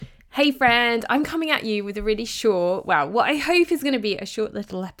Hey friend, I'm coming at you with a really short, what I hope is going to be a short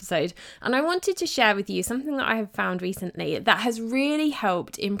little episode. And I wanted to share with you something that I have found recently that has really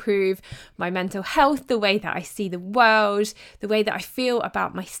helped improve my mental health, the way that I see the world, the way that I feel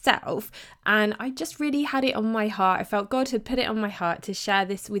about myself. And I just really had it on my heart. I felt God had put it on my heart to share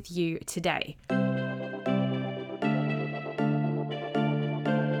this with you today.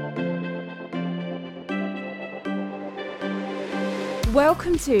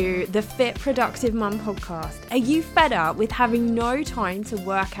 Welcome to the Fit Productive Mum podcast. Are you fed up with having no time to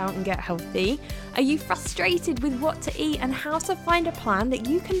work out and get healthy? Are you frustrated with what to eat and how to find a plan that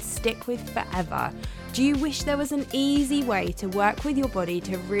you can stick with forever? Do you wish there was an easy way to work with your body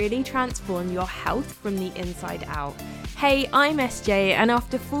to really transform your health from the inside out? Hey, I'm SJ, and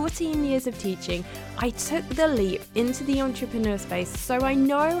after 14 years of teaching, I took the leap into the entrepreneur space so I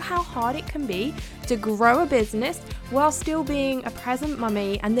know how hard it can be to grow a business while still being a present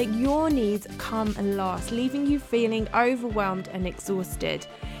mummy, and that your needs come last, leaving you feeling overwhelmed and exhausted.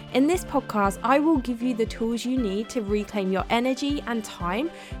 In this podcast, I will give you the tools you need to reclaim your energy and time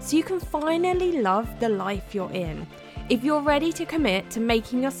so you can finally love the life you're in. If you're ready to commit to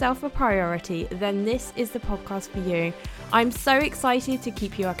making yourself a priority, then this is the podcast for you. I'm so excited to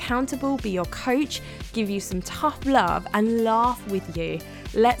keep you accountable, be your coach, give you some tough love, and laugh with you.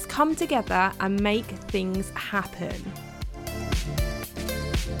 Let's come together and make things happen.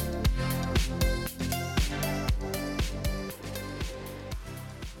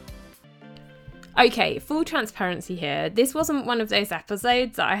 Okay, full transparency here. This wasn't one of those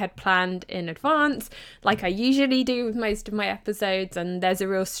episodes that I had planned in advance, like I usually do with most of my episodes, and there's a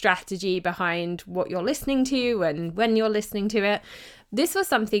real strategy behind what you're listening to and when you're listening to it. This was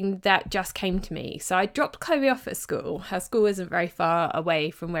something that just came to me. So I dropped Chloe off at school. Her school isn't very far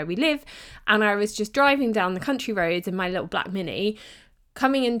away from where we live, and I was just driving down the country roads in my little black Mini,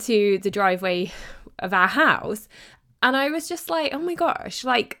 coming into the driveway of our house, and I was just like, oh my gosh,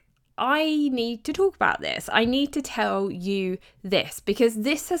 I need to talk about this. I need to tell you this, because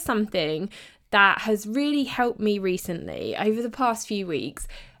this is something that has really helped me recently over the past few weeks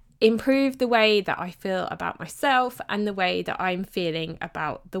improve the way that I feel about myself and the way that I'm feeling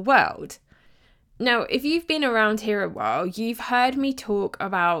about the world. Now, if you've been around here a while, you've heard me talk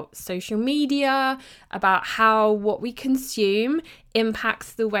about social media, about how what we consume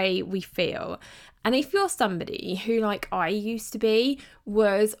impacts the way we feel. And if you're somebody who, like I used to be,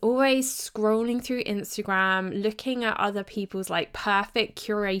 was always scrolling through Instagram, looking at other people's perfect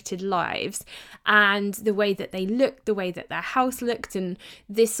curated lives and the way that they looked, the way that their house looked, and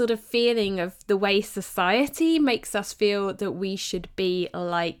this sort of feeling of the way society makes us feel that we should be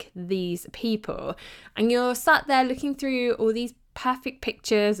like these people. And you're sat there looking through all these perfect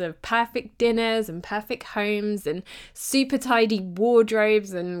pictures of perfect dinners and perfect homes and super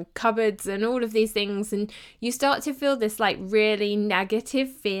wardrobes and cupboards and all of these things, and you start to feel this really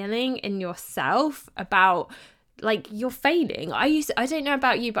negative feeling in yourself about you're failing. I don't know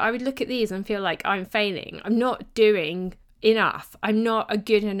about you, but I would look at these and feel like I'm failing. I'm not doing enough. I'm not a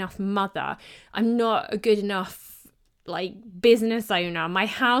good enough mother. I'm not a good enough business owner. My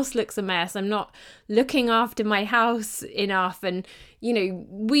house looks a mess. I'm not looking after my house enough. And,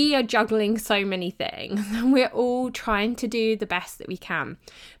 we are juggling so many things and we're all trying to do the best that we can.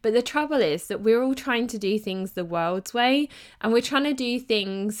 But the trouble is that we're all trying to do things the world's way, and we're trying to do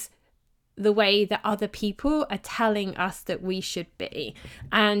things the way that other people are telling us that we should be.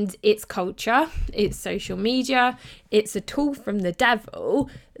 And it's culture, it's social media, it's a tool from the devil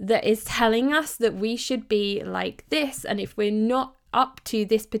that is telling us that we should be like this. And if we're not up to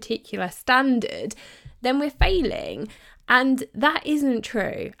this particular standard, then we're failing. And that isn't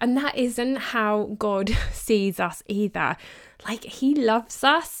true. And that isn't how God sees us either. He loves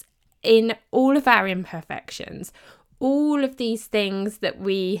us in all of our imperfections, all of these things that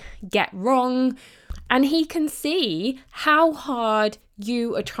we get wrong, and he can see how hard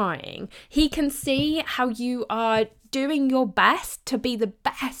you are trying. He can see how you are doing your best to be the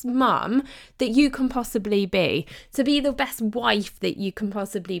best mum that you can possibly be, to be the best wife that you can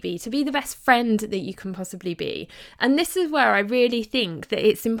possibly be, to be the best friend that you can possibly be. And this is where I really think that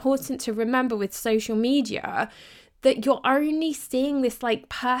it's important to remember with social media that you're only seeing this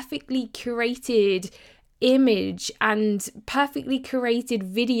perfectly curated image and perfectly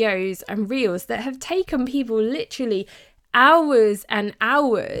curated videos and reels that have taken people literally hours and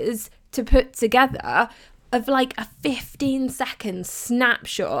hours to put together, of a 15-second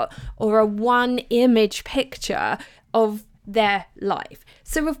snapshot or a one image picture of their life.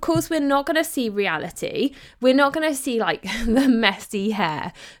 So of course we're not going to see reality. We're not going to see like the messy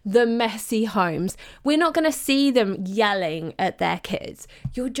hair, the messy homes. We're not going to see them yelling at their kids.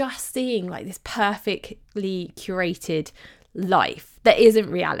 You're just seeing like this perfectly curated life that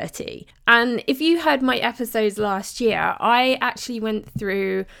isn't reality. And if you heard my episodes last year, I actually went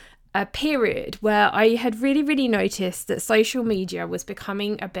through a period where I had really noticed that social media was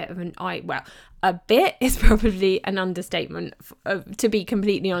becoming a bit of a bit is probably an understatement, to be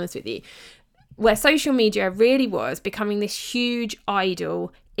completely honest with you, where social media really was becoming this huge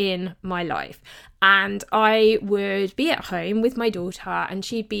idol in my life. And I would be at home with my daughter and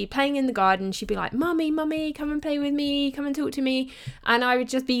she'd be playing in the garden. She'd be like, Mummy, come and play with me, come and talk to me. And I would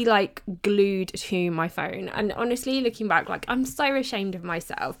just be like glued to my phone. And honestly, looking back, like I'm so ashamed of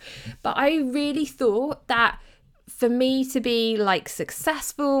myself. But I really thought that for me to be like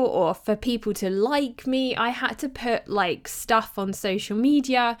successful or for people to like me, I had to put like stuff on social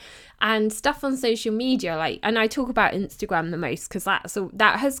media and like, and I talk about Instagram the most because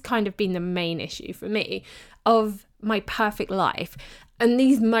that has kind of been the main issue for me of my perfect life. And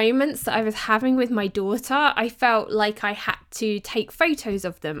these moments that I was having with my daughter, I felt like I had to take photos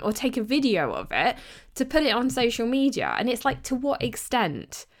of them or take a video of it to put it on social media. And it's like, to what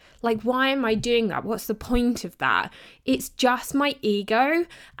extent? Like, why am I doing that? What's the point of that? It's just my ego,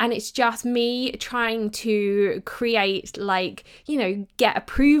 and it's just me trying to create, like, you know, get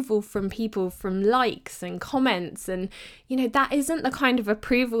approval from people, from likes and comments. And, you know, that isn't the kind of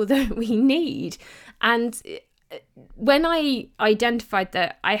approval that we need. And when I identified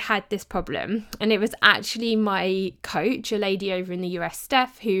that I had this problem, and it was actually my coach, a lady over in the US,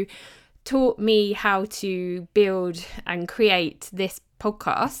 Steph, who taught me how to build and create this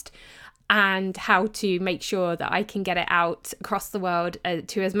podcast and how to make sure that I can get it out across the world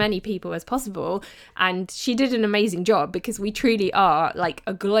to as many people as possible. And she did an amazing job because we truly are like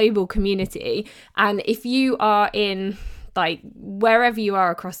a global community. And if you are in like wherever you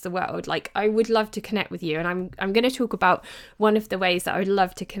are across the world, like I would love to connect with you. And I'm going to talk about one of the ways that I would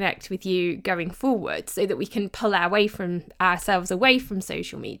love to connect with you going forward so that we can pull ourselves away from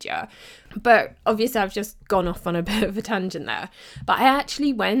social media. But obviously I've just gone off on a bit of a tangent there. But I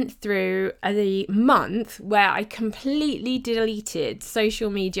actually went through a month where I completely deleted social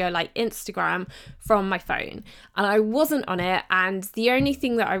media like Instagram from my phone. And I wasn't on it. And the only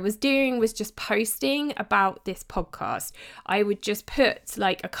thing that I was doing was just posting about this podcast. I would just put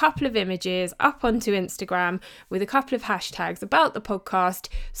like a couple of images up onto Instagram with a couple of hashtags about the podcast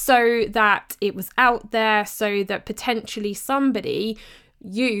so that it was out there, so that potentially somebody,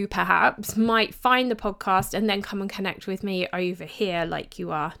 you perhaps, might find the podcast and then come and connect with me over here like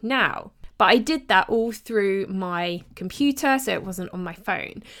you are now. But I did that all through my computer, so it wasn't on my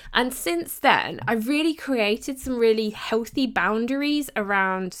phone. And since then, I've really created some really healthy boundaries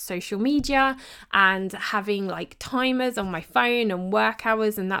around social media and having like timers on my phone and work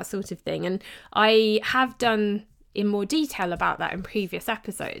hours and that sort of thing. And I have done in more detail about that in previous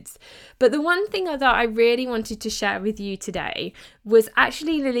episodes. But the one thing that I really wanted to share with you today was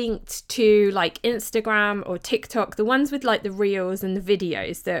actually linked to like Instagram or TikTok, the ones with like the reels and the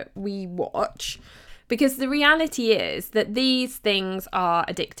videos that we watch. Because the reality is that these things are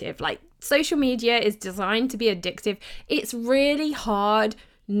addictive. Like social media is designed to be addictive. It's really hard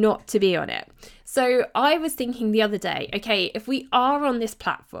not to be on it. So I was thinking the other day, okay, if we are on this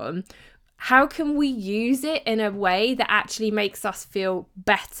platform, how can we use it in a way that actually makes us feel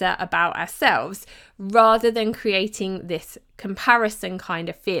better about ourselves rather than creating this comparison kind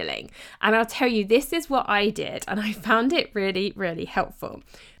of feeling? And I'll tell you, this is what I did, and I found it really helpful.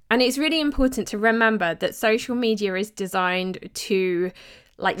 And it's really important to remember that social media is designed to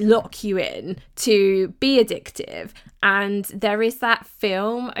like lock you in, to be addictive. And there is that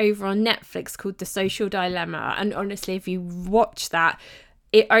film over on Netflix called The Social Dilemma. And honestly, if you watch that,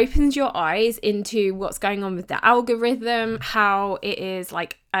 it opens your eyes into what's going on with the algorithm, how it is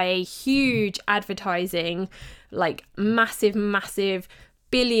like a huge advertising, like massive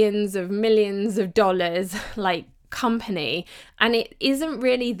billions of millions of dollars, like company. And it isn't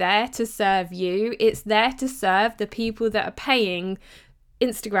really there to serve you. It's there to serve the people that are paying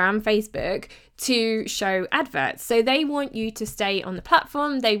Instagram, Facebook to show adverts. So they want you to stay on the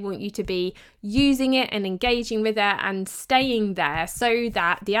platform. They want you to be using it and engaging with it and staying there so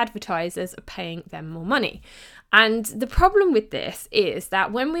that the advertisers are paying them more money. And the problem with this is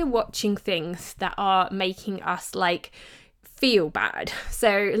that when we're watching things that are making us like feel bad.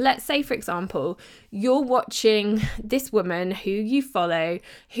 So let's say, for example, you're watching this woman who you follow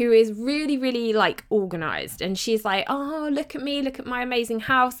who is really like organized, and she's like, oh, look at me, look at my amazing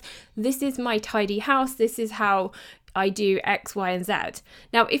house. This is my tidy house. This is how I do X, Y, and Z.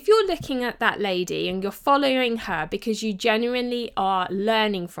 Now, if you're looking at that lady and you're following her because you genuinely are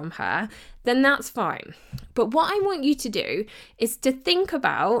learning from her, then that's fine. But what I want you to do is to think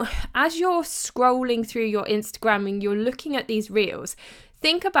about, as you're scrolling through your Instagram and you're looking at these reels,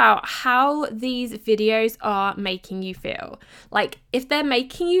 think about how these videos are making you feel. Like, if they're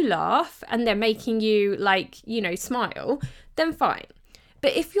making you laugh and they're making you, like, you know, smile, then fine.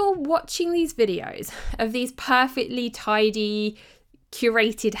 But if you're watching these videos of these perfectly tidy,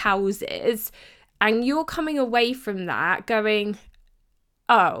 curated houses, and you're coming away from that going,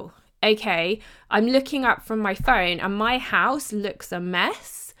 oh, okay, I'm looking up from my phone and my house looks a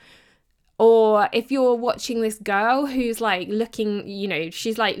mess. Or if you're watching this girl who's like looking, you know,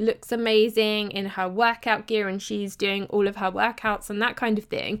 she's like looks amazing in her workout gear and she's doing all of her workouts and that kind of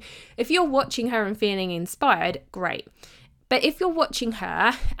thing. If you're watching her and feeling inspired, great. But if you're watching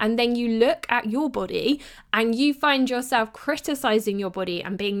her and then you look at your body and you find yourself criticizing your body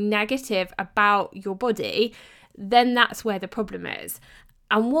and being negative about your body, then that's where the problem is.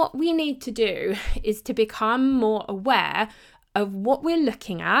 And what we need to do is to become more aware of what we're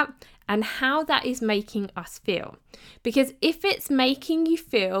looking at and how that is making us feel. Because if it's making you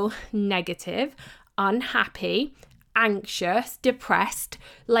feel negative, unhappy, anxious, depressed,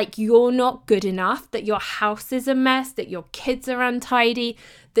 like you're not good enough, that your house is a mess, that your kids are untidy,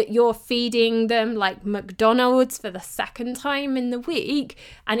 that you're feeding them like McDonald's for the second time in the week,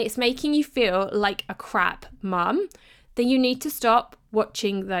 and it's making you feel like a crap mum, then you need to stop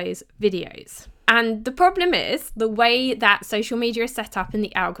watching those videos. And the problem is the way that social media is set up in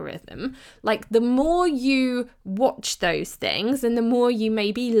the algorithm, like the more you watch those things and the more you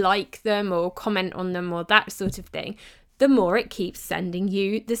maybe like them or comment on them or that sort of thing, the more it keeps sending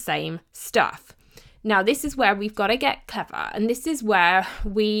you the same stuff. Now, this is where we've got to get clever, and this is where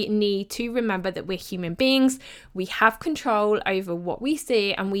we need to remember that we're human beings. We have control over what we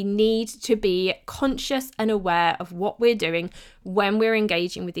see, and we need to be conscious and aware of what we're doing when we're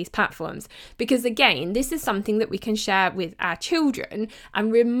engaging with these platforms. Because again, this is something that we can share with our children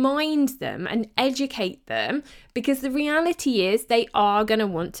and remind them and educate them, because the reality is they are going to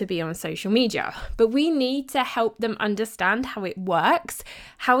want to be on social media. But we need to help them understand how it works,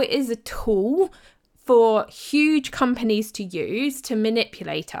 how it is a tool for huge companies to use to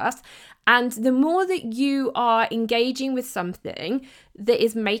manipulate us. And the more that you are engaging with something that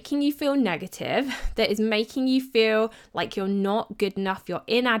is making you feel negative, that is making you feel like you're not good enough, you're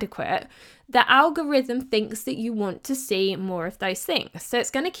inadequate, the algorithm thinks that you want to see more of those things. So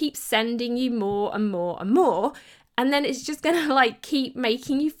it's going to keep sending you more and more and more. And then it's just going to like keep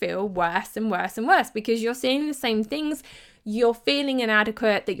making you feel worse and worse and worse, because you're seeing the same things. You're feeling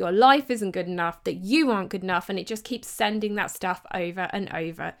inadequate, that your life isn't good enough, that you aren't good enough, and it just keeps sending that stuff over and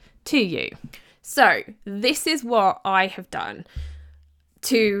over to you. So this is what I have done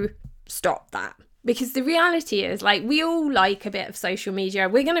to stop that. Because the reality is, like, we all like a bit of social media.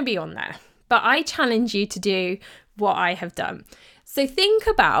 We're going to be on there. But I challenge you to do what I have done. So think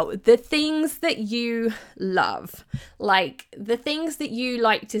about the things that you love, like the things that you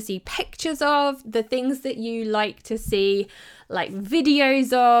like to see pictures of, the things that you like to see like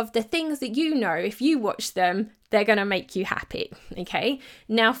videos of, the things that you know if you watch them, they're going to make you happy, okay?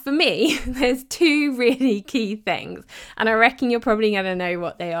 Now for me, there's two really key things, and I reckon you're probably going to know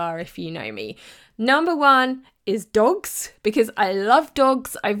what they are if you know me. Number one is dogs, because I love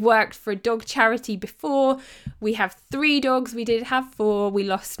dogs. I've worked for a dog charity before. We have 3 dogs. We did have 4. We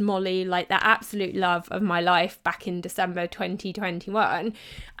lost Molly, like the absolute love of my life, back in December 2021.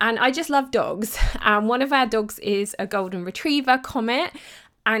 And I just love dogs. And one of our dogs is a golden retriever, Comet.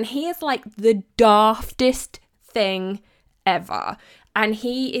 And he is like the daftest thing ever. And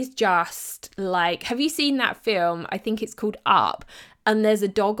he is just like, have you seen that film? I think it's called Up. And there's a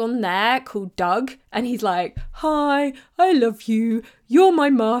dog on there called Doug, and he's like, hi, I love you, you're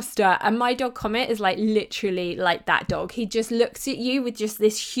my master. And my dog Comet is like literally like that dog. He just looks at you with just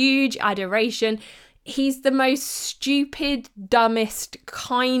this huge adoration. He's the most stupid, dumbest,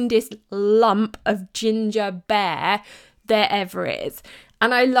 kindest lump of ginger bear there ever is.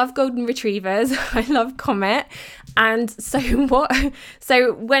 And I love golden retrievers. I love Comet. And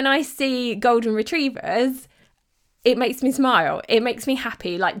so when I see golden retrievers, it makes me smile. It makes me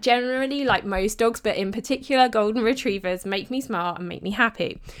happy. Like generally, like most dogs, but in particular, golden retrievers make me smile and make me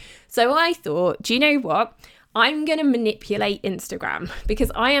happy. So I thought, do you know what? I'm going to manipulate Instagram,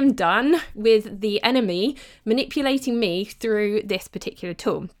 because I am done with the enemy manipulating me through this particular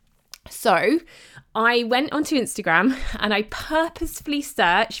tool. So I went onto Instagram and I purposefully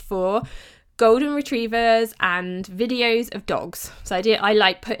searched for golden retrievers and videos of dogs. So I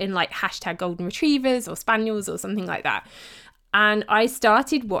like put in like hashtag golden retrievers or spaniels or something like that. And I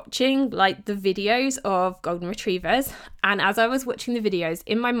started watching like the videos of golden retrievers. And as I was watching the videos,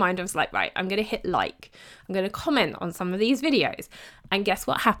 in my mind, I was like, right, I'm going to hit like. I'm going to comment on some of these videos. And guess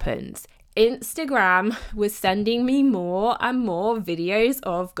what happens? Instagram was sending me more and more videos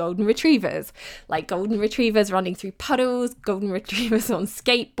of golden retrievers, like golden retrievers running through puddles, golden retrievers on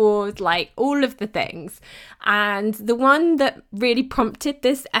skateboards, like all of the things. And the one that really prompted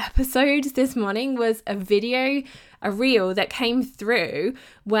this episode this morning was a reel that came through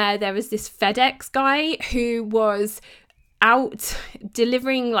where there was this FedEx guy who was out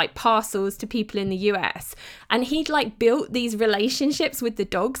delivering like parcels to people in the US, and he'd like built these relationships with the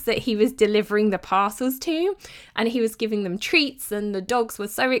dogs that he was delivering the parcels to, and he was giving them treats, and the dogs were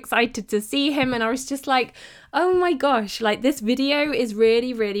so excited to see him. And I was just like, oh my gosh, like this video is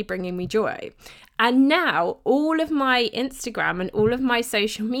really, really bringing me joy. And now all of my Instagram and all of my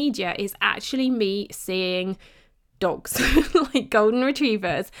social media is actually me seeing dogs, like golden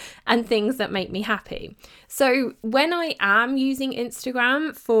retrievers and things that make me happy. So when I am using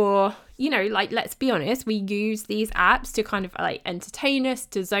Instagram for, like, let's be honest, we use these apps to kind of like entertain us,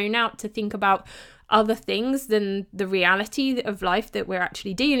 to zone out, to think about other things than the reality of life that we're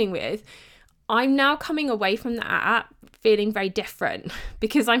actually dealing with. I'm now coming away from that app feeling very different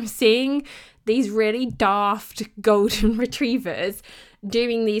because I'm seeing these really daft golden retrievers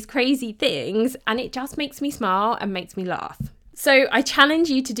doing these crazy things, and it just makes me smile and makes me laugh. So I challenge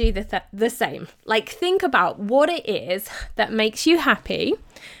you to do the same. Like, think about what it is that makes you happy,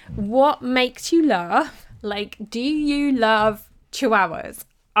 what makes you laugh. Like, do you love chihuahuas?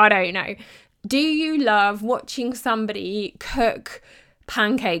 I don't know. Do you love watching somebody cook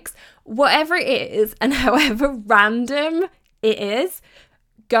pancakes? Whatever it is, and however random it is,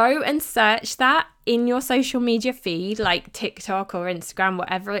 go and search that in your social media feed, like TikTok or Instagram,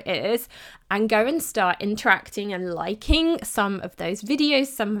 whatever it is, and go and start interacting and liking some of those videos,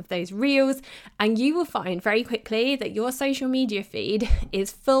 some of those reels, and you will find very quickly that your social media feed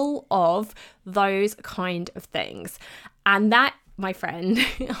is full of those kind of things. And that, my friend,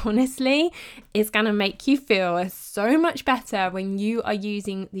 honestly, is going to make you feel so much better when you are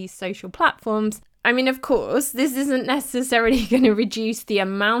using these social platforms. I mean, of course, this isn't necessarily going to reduce the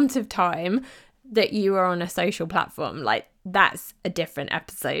amount of time that you are on a social platform. Like, that's a different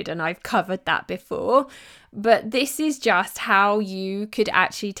episode, and I've covered that before. But this is just how you could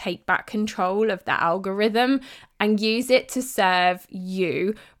actually take back control of the algorithm and use it to serve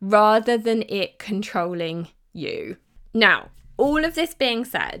you rather than it controlling you. Now, all of this being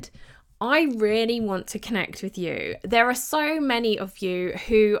said, I really want to connect with you. There are so many of you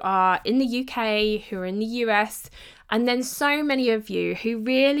who are in the UK, who are in the US, and then so many of you who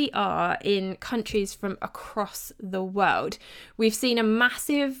really are in countries from across the world. We've seen a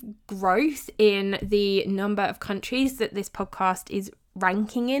massive growth in the number of countries that this podcast is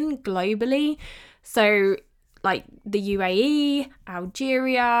ranking in globally. So like the UAE,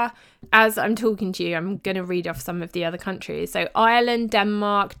 Algeria. As I'm talking to you, I'm going to read off some of the other countries. So Ireland,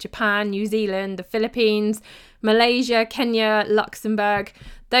 Denmark, Japan, New Zealand, the Philippines, Malaysia, Kenya, Luxembourg.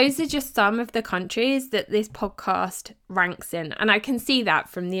 Those are just some of the countries that this podcast ranks in. And I can see that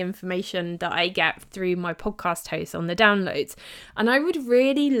from the information that I get through my podcast hosts on the downloads. And I would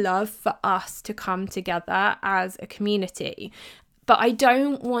really love for us to come together as a community. But I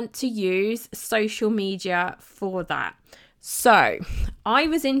don't want to use social media for that. So I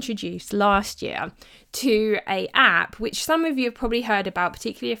was introduced last year to an app which some of you have probably heard about,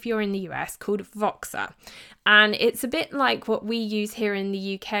 particularly if you're in the US, called Voxer. And it's a bit like what we use here in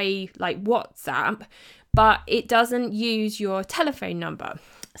the UK, like WhatsApp, but it doesn't use your telephone number.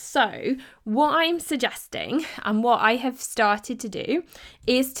 So what I'm suggesting and what I have started to do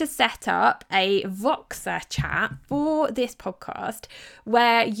is to set up a Voxer chat for this podcast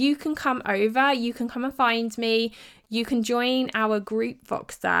where you can come over, you can come and find me, you can join our group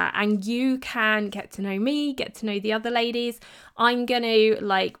Voxer, and you can get to know me, get to know the other ladies. I'm going to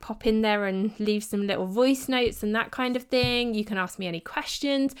like pop in there and leave some little voice notes and that kind of thing. You can ask me any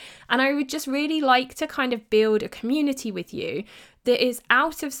questions, and I would just really like to kind of build a community with you that is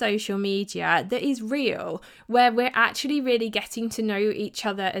out of social media, that is real, where we're actually really getting to know each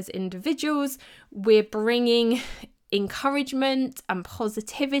other as individuals. We're bringing encouragement and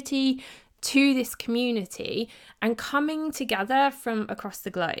positivity to this community and coming together from across the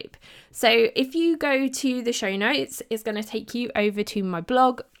globe. So if you go to the show notes, it's going to take you over to my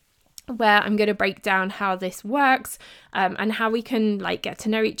blog, where I'm going to break down how this works and how we can like get to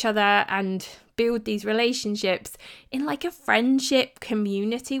know each other and build these relationships in like a friendship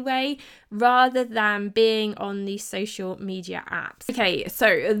community way rather than being on these social media apps. Okay,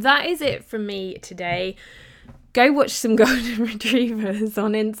 so that is it from me today. Go watch some golden retrievers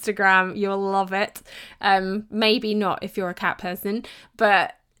on Instagram. You'll love it. Maybe not if you're a cat person,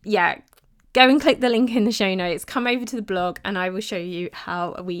 but yeah, go and click the link in the show notes. Come over to the blog and I will show you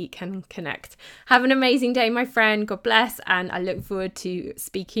how we can connect. Have an amazing day, my friend. God bless, and I look forward to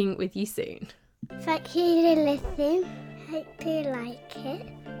speaking with you soon. Thank you for listening. Hope you like it.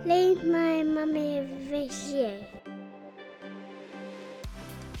 Leave my mummy a review.